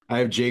I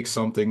have Jake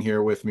something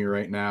here with me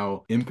right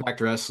now. Impact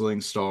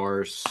Wrestling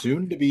star,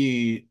 soon to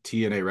be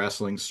TNA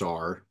Wrestling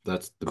star.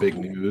 That's the big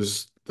Cool.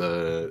 news.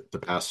 The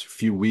past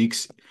few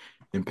weeks,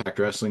 Impact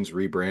Wrestling's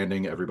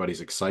rebranding.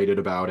 Everybody's excited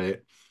about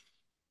it.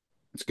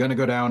 It's gonna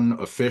go down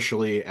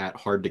officially at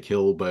Hard to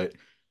Kill, but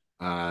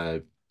uh,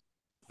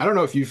 I don't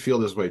know if you feel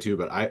this way too,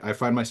 but I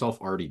find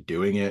myself already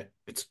doing it.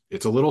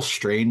 It's a little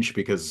strange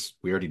because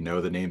we already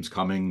know the name's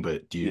coming,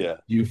 but Yeah.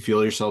 do you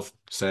feel yourself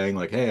saying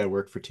like, "Hey, I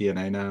work for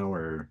TNA now,"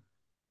 or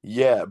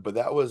Yeah, but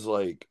that was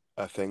like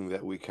a thing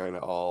that we kind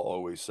of all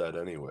always said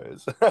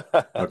anyways.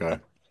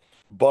 okay.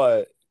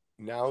 But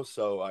now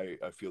so I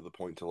feel the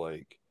point to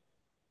like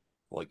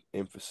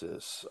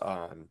emphasis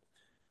on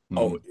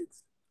Hmm. oh,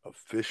 it's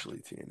officially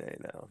TNA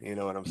now. You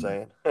know what I'm Hmm.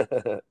 saying?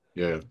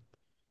 Yeah.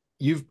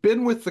 You've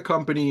been with the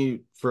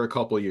company for a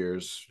couple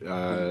years.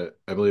 Mhm.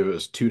 I believe it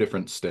was two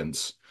different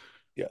stints,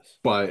 Yes.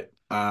 but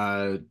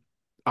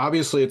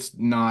obviously it's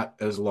not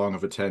as long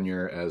of a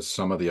tenure as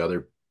some of the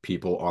other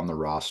people on the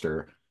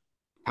roster.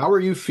 How are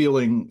you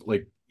feeling?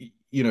 Like,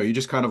 you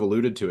just kind of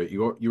alluded to it.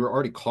 You were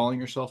already calling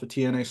yourself a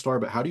TNA star,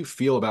 but how do you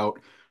feel about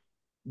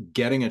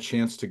getting a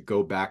chance to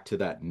go back to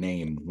that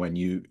name when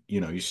you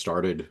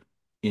started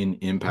in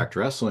Impact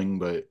Wrestling,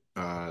 but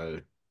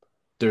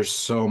there's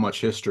so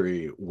much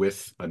history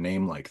with a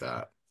name like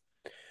that.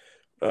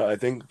 I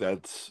think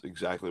that's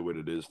exactly what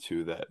it is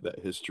too, that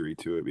history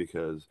to it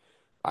because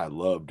I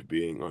loved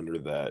being under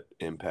that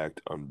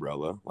Impact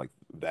umbrella, like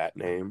that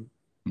name.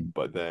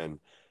 But then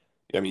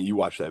I mean, you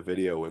watched that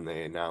video when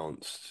they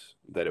announced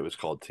that it was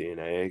called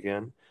TNA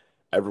again.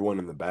 Everyone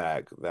in the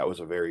back, that was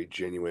a very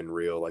genuine,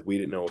 real, like we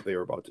didn't know what they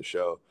were about to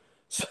show.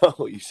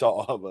 So you saw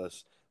all of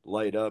us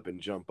light up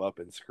and jump up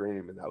and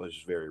scream, and that was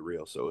just very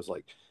real. So it was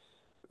like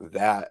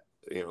that,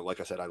 like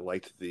I said, I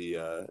liked the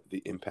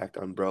Impact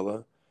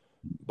umbrella,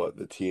 but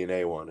the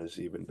TNA one is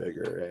even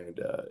bigger, and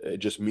it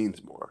just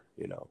means more.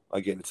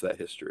 Again, it's that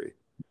history.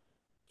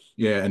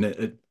 Yeah,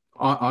 and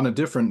on a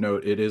different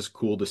note, it is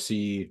cool to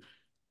see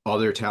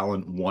other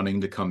talent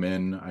wanting to come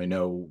in. I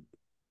know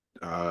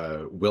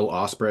Will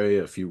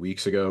Ospreay a few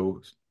weeks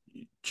ago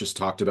just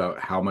talked about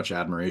how much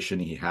admiration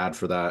he had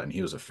for that, and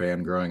he was a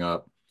fan growing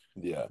up.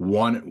 Yeah.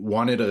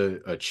 Wanted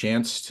a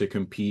chance to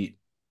compete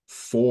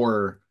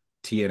for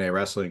TNA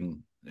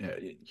Wrestling.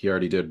 He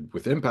already did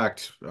with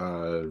Impact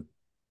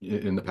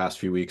in the past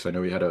few weeks. I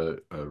know he had a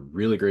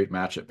really great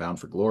match at Bound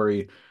for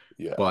Glory,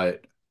 Yeah.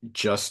 but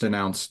just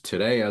announced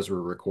today as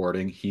we're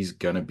recording, he's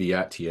gonna be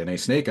at TNA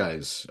Snake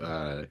Eyes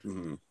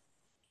Mhm.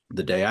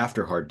 the day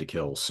after Hard to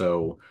Kill.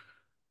 So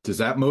does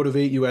that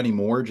motivate you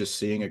anymore? Just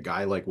seeing a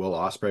guy like Will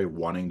Ospreay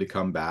wanting to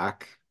come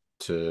back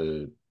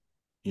to,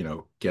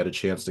 get a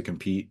chance to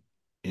compete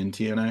in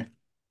TNA?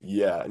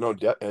 Yeah, no,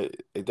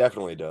 it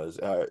definitely does.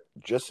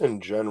 Just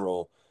in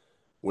general,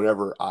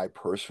 whenever I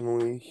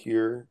personally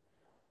hear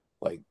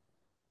like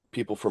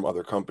people from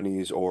other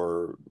companies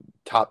or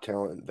top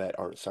talent that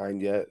aren't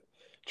signed yet,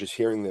 just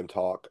hearing them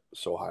talk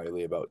so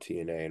highly about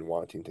TNA and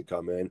wanting to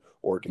come in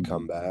or to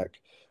come Mhm.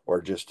 back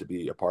or just to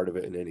be a part of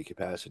it in any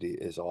capacity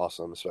is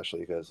awesome,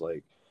 especially because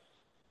like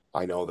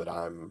I know that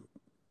I'm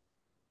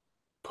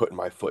putting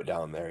my foot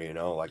down there,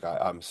 like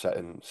I'm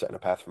setting a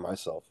path for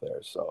myself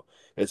there. So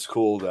it's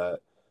cool that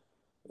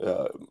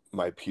uh,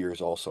 my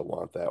peers also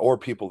want that, or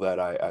people that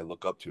I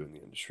look up to in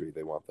the industry,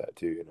 they want that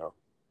too.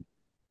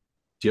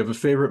 Do you have a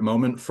favorite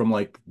moment from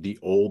like the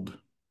old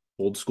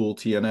school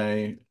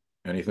TNA?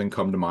 Anything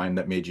come to mind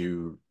that made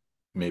you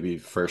maybe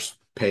first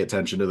pay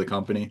attention to the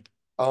company?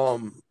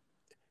 Um,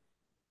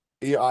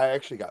 yeah, I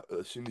actually got,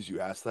 as soon as you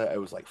asked that, I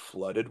was like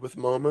flooded with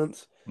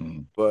moments,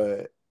 Mm,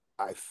 but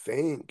I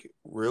think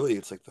really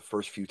it's like the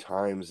first few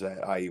times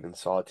that I even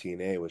saw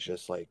TNA was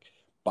just like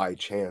by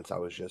chance. I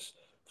was just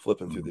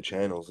flipping through the mm,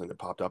 channels and it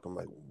popped up. I'm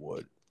like,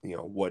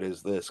 what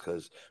is this?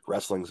 Because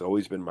wrestling's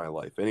always been my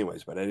life,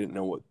 anyways, but I didn't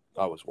know what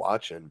I was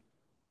watching.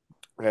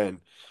 And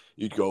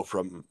you'd go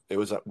from it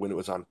was when it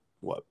was on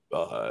what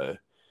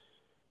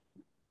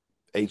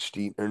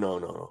HD or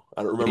no,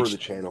 I don't remember the H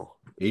channel.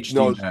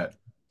 No, HD Net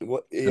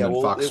what? and Yeah, then well,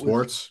 Fox it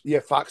was Sports. yeah,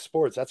 Fox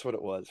Sports. That's what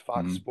it was,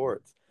 Fox Mm,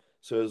 Sports.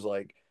 So it was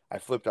like I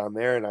flipped on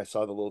there and I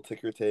saw the little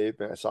ticker tape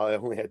and I saw I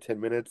only had 10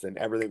 minutes and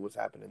everything was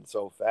happening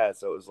so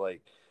fast. So it was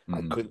like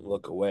I mm, couldn't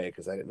look away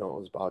because I didn't know what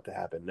was about to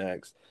happen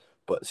next.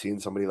 But seeing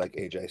somebody like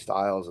AJ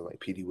Styles and like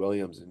Petey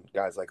Williams and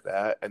guys like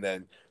that, and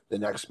then the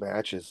next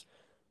match is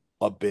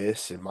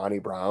Abyss and Monty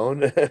Brown,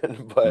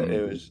 but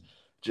it mm, was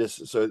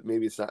just so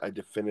maybe it's not a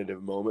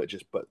definitive moment,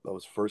 just but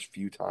those first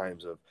few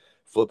times of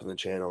flipping the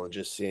channel and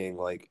just seeing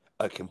like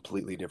a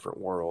completely different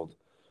world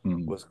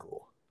mm. was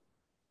cool.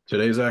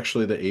 Today's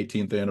actually the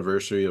 18th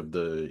anniversary of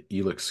the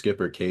Elix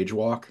Skipper cage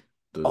walk,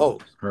 the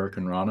Oh,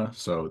 Hurricane Rana.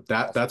 So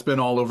that's awesome! been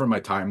all over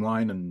my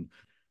timeline, and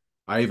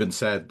I even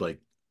said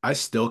like I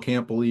still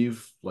can't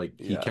believe like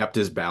he Yeah, kept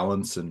his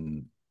balance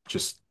and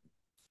just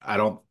I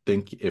don't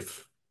think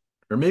if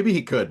or maybe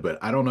he could, but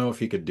I don't know if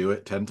he could do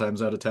it 10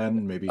 times out of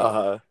 10 maybe.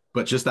 uh-huh.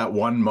 But just that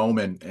one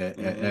moment and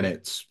Hmm.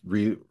 it's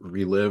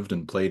relived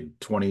and played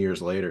 20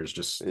 years later is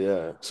just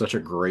Yeah, such a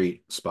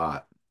great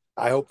spot.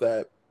 I hope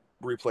that.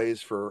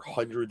 replays for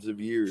hundreds of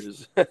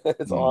years.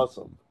 It's Mm.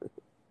 awesome.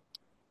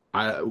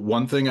 I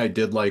one thing I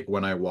did like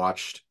when I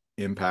watched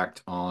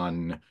Impact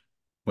on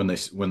when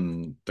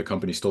the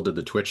company still did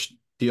the Twitch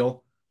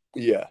deal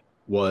Yeah,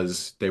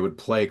 was they would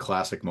play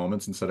classic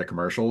moments instead of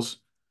commercials.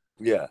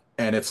 yeah.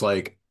 And it's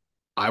like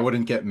I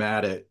wouldn't get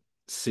mad at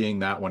seeing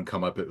that one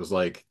come up. It was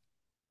like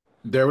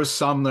there was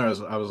some there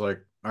I was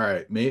like, all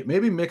right,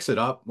 maybe mix it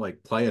up,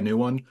 like play a new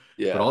one. But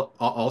Yeah.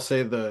 I'll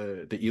say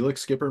the Elix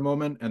Skipper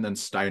moment and then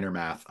Steiner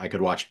Math. I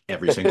could watch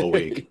every single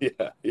week.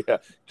 Yeah, yeah.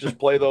 Just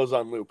play those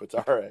on loop. It's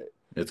all right.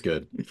 It's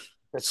good.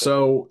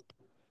 So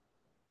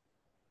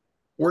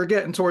we're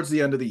getting towards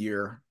the end of the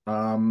year.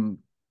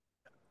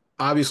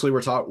 Obviously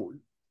we're talking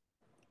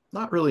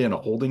not really in a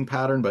holding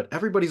pattern, but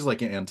everybody's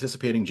like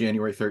anticipating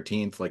January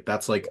 13th. Like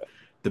that's like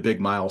the big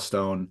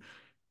milestone.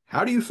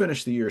 How do you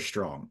finish the year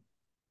strong?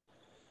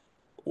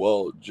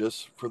 Well,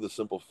 just for the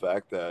simple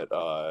fact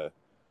that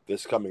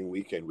this coming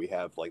weekend we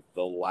have like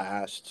the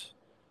last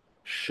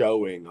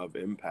showing of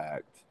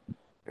Impact,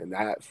 and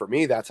that for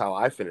me, that's how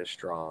I finish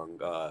strong.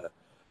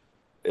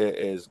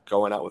 Is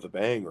going out with a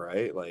bang,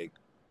 right? Like,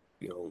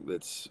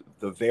 it's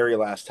the very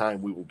last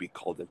time we will be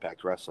called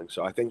Impact Wrestling.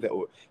 So I think that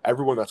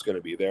everyone that's going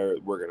to be there,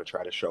 we're going to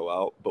try to show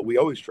out, but we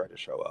always try to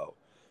show out.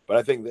 But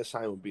I think this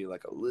time will be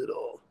like a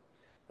little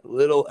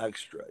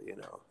extra, you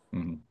know.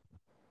 Mhm.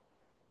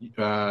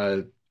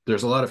 Uh,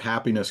 there's a lot of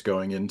happiness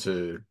going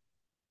into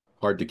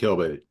Hard to Kill,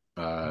 but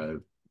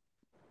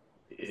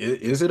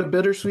is it a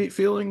bittersweet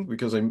feeling?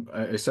 Because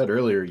I said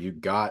earlier, you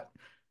got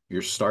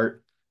your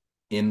start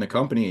in the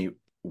company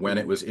when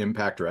it Mhm. was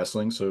Impact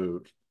Wrestling.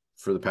 So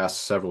for the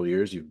past several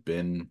years, you've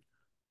been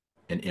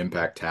an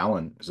Impact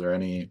talent. Is there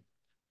any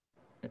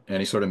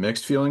sort of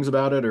mixed feelings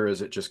about it, or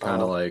is it just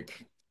kind of Uh,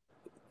 like,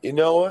 you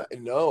know what?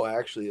 No,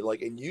 actually,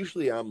 like, and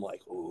usually I'm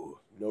like, ooh,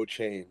 no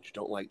change,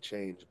 don't like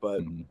change,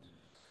 but mhm,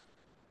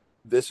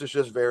 this is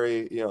just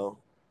very,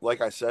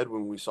 like I said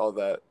when we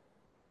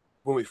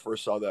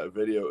first saw that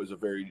video, it was a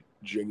very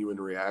genuine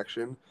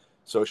reaction.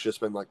 So it's just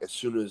been like as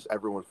soon as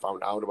everyone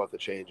found out about the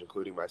change,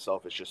 including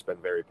myself, it's just been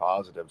very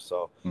positive.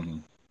 So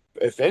mhm.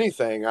 if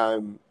anything,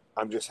 I'm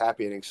just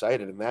happy and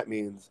excited, and that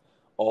means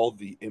all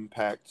the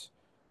Impact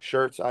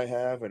shirts I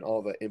have and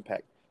all the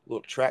Impact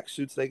little track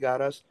suits they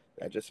got us.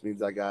 That just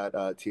means I got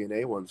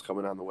TNA ones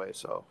coming on the way.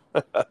 So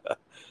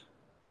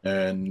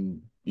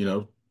And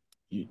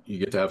you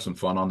get to have some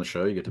fun on the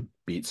show. You get to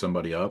beat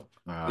somebody up.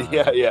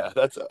 yeah, yeah,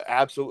 that's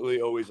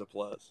absolutely always a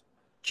plus.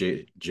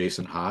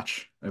 Jason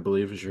Hotch, I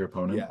believe, is your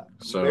opponent. Yeah,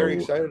 I'm very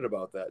So excited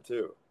about that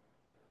too.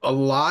 a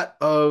lot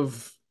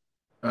of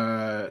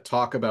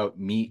talk about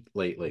meat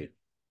lately.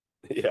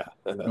 Yeah,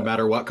 No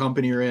matter what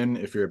company you're in,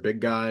 if you're a big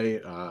guy,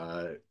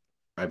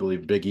 I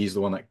believe Big E's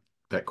the one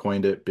that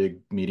coined it, big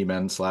meaty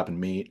men slapping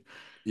meat.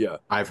 yeah.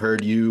 I've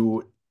heard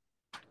you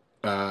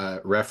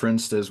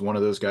referenced as one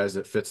of those guys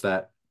that fits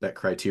that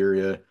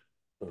criteria.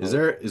 Is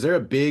Uh-huh. there a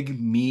big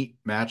meat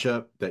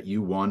matchup that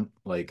you want,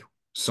 like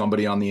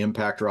somebody on the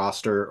Impact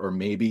roster, or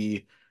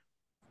maybe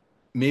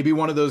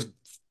one of those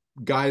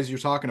guys you're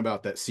talking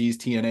about that sees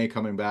TNA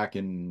coming back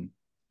and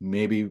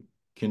maybe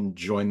can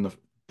join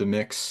the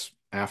mix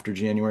after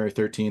January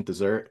 13th? Is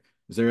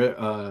there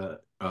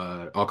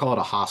I'll call it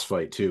a Haas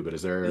fight too, but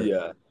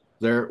Yeah. is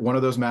there one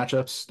of those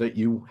matchups that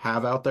you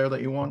have out there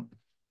that you want?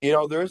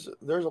 There's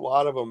a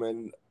lot of them,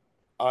 and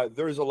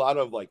there's a lot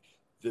of like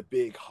the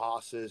big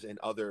Haas's and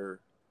other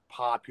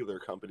popular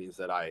companies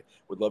that I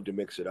would love to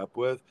mix it up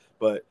with,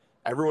 but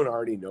everyone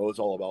already knows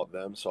all about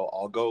them, so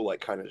I'll go like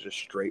kind of just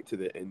straight to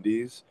the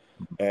indies.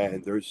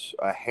 And there's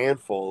a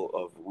handful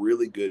of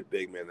really good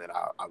big men that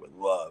I would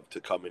love to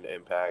come into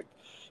Impact,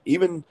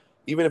 even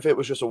even if it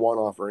was just a one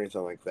off or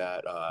anything like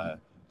that.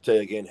 To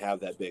again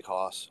have that big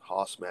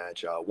Haas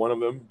match. One of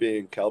them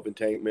being Kelvin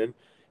Tankman.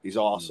 He's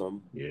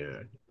awesome.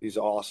 Yeah. He's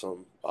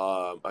awesome.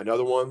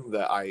 Another one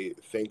that I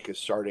think is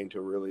starting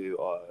to really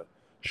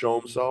show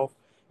himself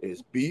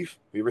is Beef.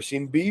 Have you ever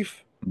seen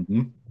Beef?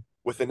 Hmm.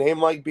 With a name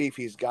like Beef,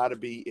 he's got to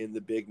be in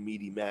the big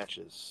meaty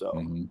matches. So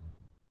Hmm.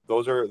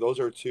 those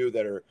are two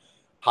that are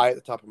high at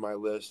the top of my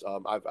list.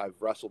 I've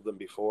wrestled them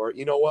before.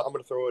 You know what? I'm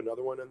going to throw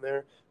another one in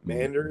there.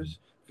 Manders.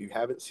 If you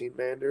haven't seen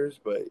Manders,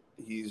 but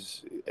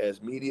he's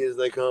as meaty as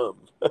they come.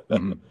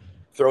 Hmm.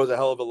 Throws a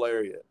hell of a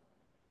lariat.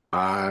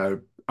 I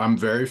I'm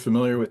very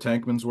familiar with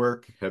Tankman's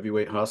work,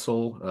 Heavyweight Mhm.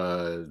 Hustle.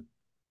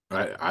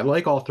 I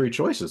like all three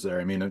choices there.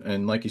 I mean,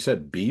 and like you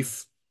said,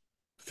 Beef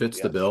fits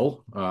the Yes.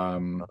 bill.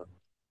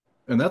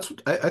 And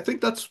I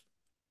think that's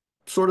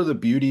sort of the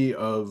beauty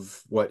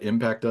of what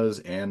Impact does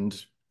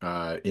and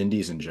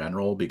indies in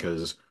general,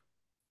 because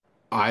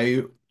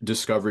I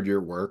discovered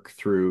your work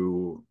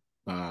through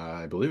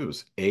I believe it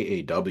was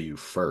AAW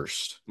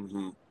first.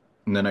 Hmm.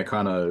 And then I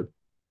kind of,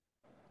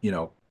 you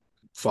know,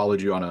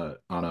 followed you on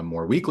a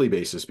more weekly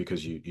basis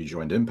because you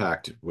joined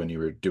Impact when you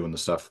were doing the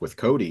stuff with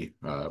Cody,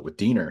 with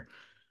Diener.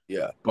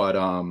 Yeah. But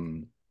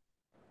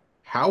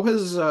how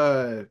has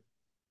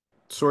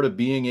sort of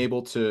being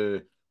able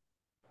to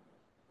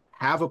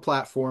have a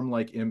platform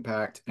like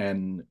Impact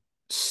and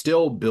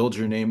still build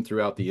your name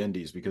throughout the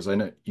indies? Because I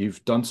know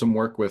you've done some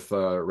work with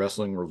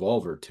Wrestling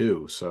Revolver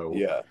too. So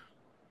Yeah.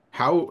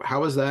 how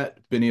has that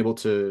been able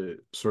to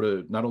sort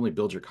of not only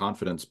build your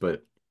confidence,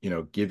 but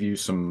give you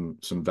some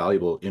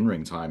valuable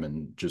in-ring time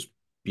and just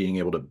being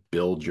able to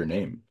build your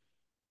name?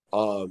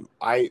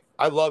 I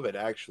love it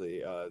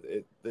actually.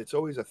 It's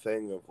always a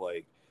thing of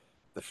like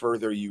the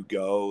further you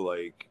go,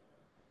 like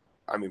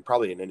I mean,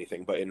 probably in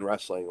anything, but in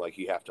wrestling, like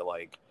you have to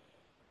like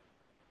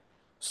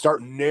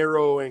start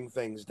narrowing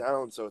things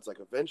down. So it's like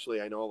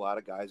eventually, I know a lot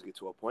of guys get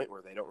to a point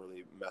where they don't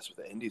really mess with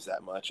the indies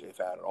that much, if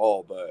at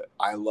all. But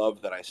I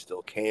love that I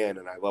still can,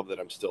 and I love that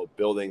I'm still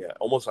building it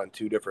almost on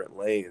two different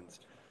lanes.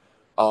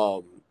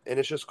 And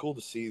it's just cool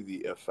to see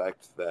the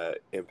effect that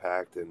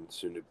Impact and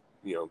soon to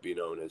be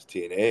known as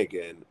TNA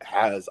again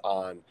has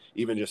on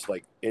even just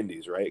like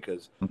indies, right?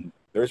 Because Mhm.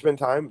 there's been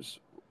times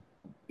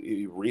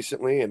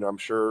recently, and I'm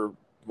sure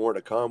more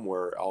to come,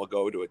 where I'll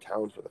go to a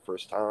town for the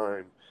first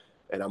time,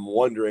 and I'm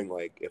wondering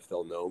like if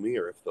they'll know me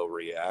or if they'll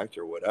react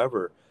or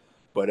whatever.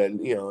 But and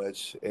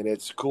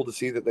it's cool to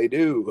see that they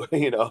do.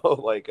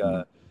 Like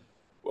Mhm.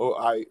 well,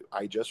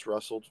 I just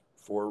wrestled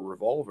for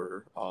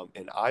Revolver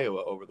in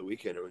Iowa over the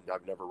weekend, and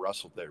I've never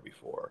wrestled there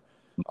before.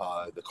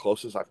 The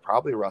closest I've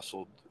probably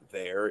wrestled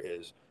there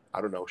is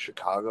I don't know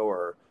Chicago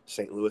or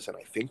St. Louis, and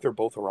I think they're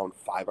both around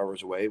 5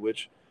 hours away,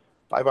 which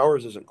 5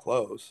 hours isn't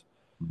close.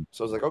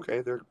 So I was like, okay,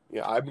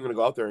 I'm gonna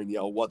go out there and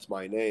yell, "What's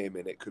my name?"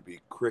 and it could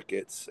be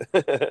crickets,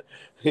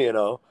 you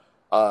know.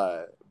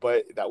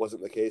 But that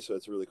wasn't the case, so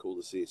it's really cool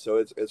to see. So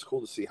it's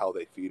cool to see how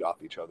they feed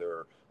off each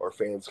other, or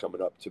fans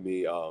coming up to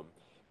me,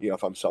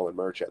 if I'm selling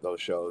merch at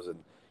those shows and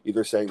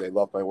either saying they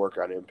love my work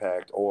on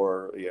Impact,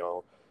 or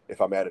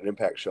if I'm at an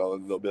Impact show,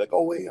 they'll be like,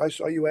 "Oh wait, I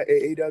saw you at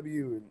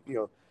AAW,"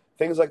 and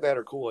things like that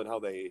are cool, and how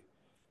they,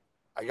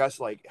 I guess,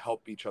 like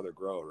help each other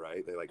grow,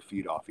 right? They like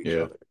feed off each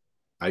Yeah. other.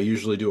 I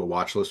usually do a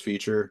watch list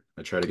feature.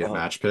 I try to get Uh-huh.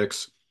 match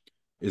picks.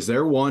 Is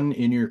there one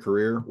in your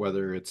career,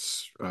 whether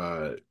it's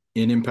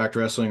in Impact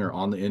Wrestling or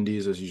on the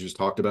indies, as you just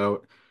talked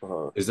about,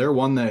 Uh-huh. is there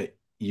one that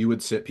you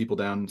would sit people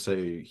down and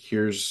say,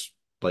 here's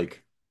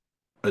like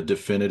a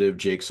definitive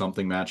Jake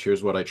something match.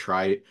 Here's what I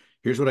try.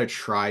 Here's what I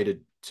try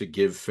to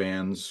give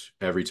fans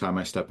every time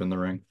I step in the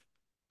ring.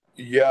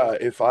 Yeah,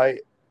 if I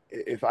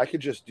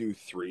could just do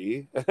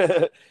three,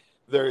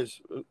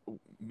 there's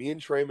me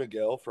and Trey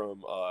Miguel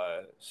from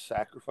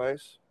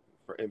Sacrifice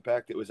for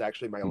Impact. It was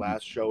actually my Mhm.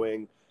 last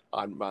showing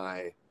on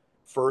my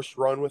first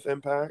run with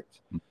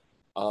Impact.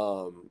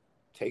 Um,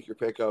 Take your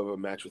pick of a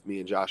match with me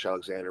and Josh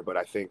Alexander, but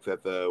I think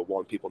that the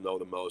one people know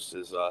the most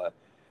is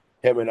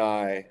him and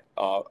I,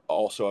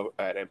 also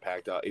at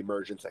Impact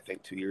Emergence, I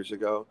think 2 years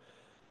ago.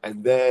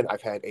 And then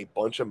I've had a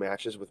bunch of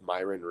matches with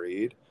Myron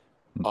Reed,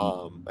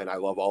 Mhm. and I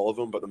love all of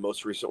them. But the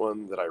most recent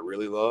one that I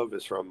really love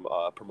is from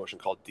a promotion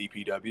called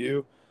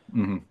DPW.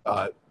 Mhm.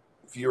 Uh,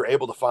 if you're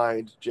able to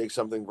find Jake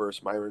Something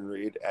versus Myron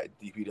Reed at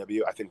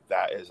DPW, I think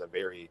that is a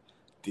very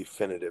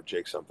definitive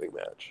Jake Something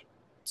match.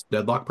 It's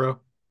Deadlock Pro.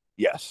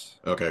 Yes,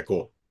 Okay,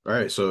 cool. All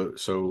right,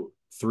 so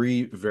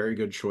three very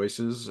good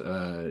choices.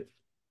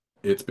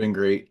 It's been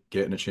great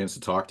getting a chance to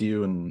talk to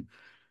you, and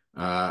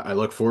I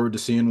look forward to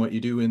seeing what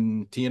you do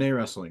in TNA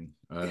wrestling.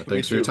 me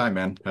Thanks for your too. time,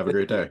 man. Have a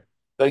great day.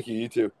 Thank you. You too.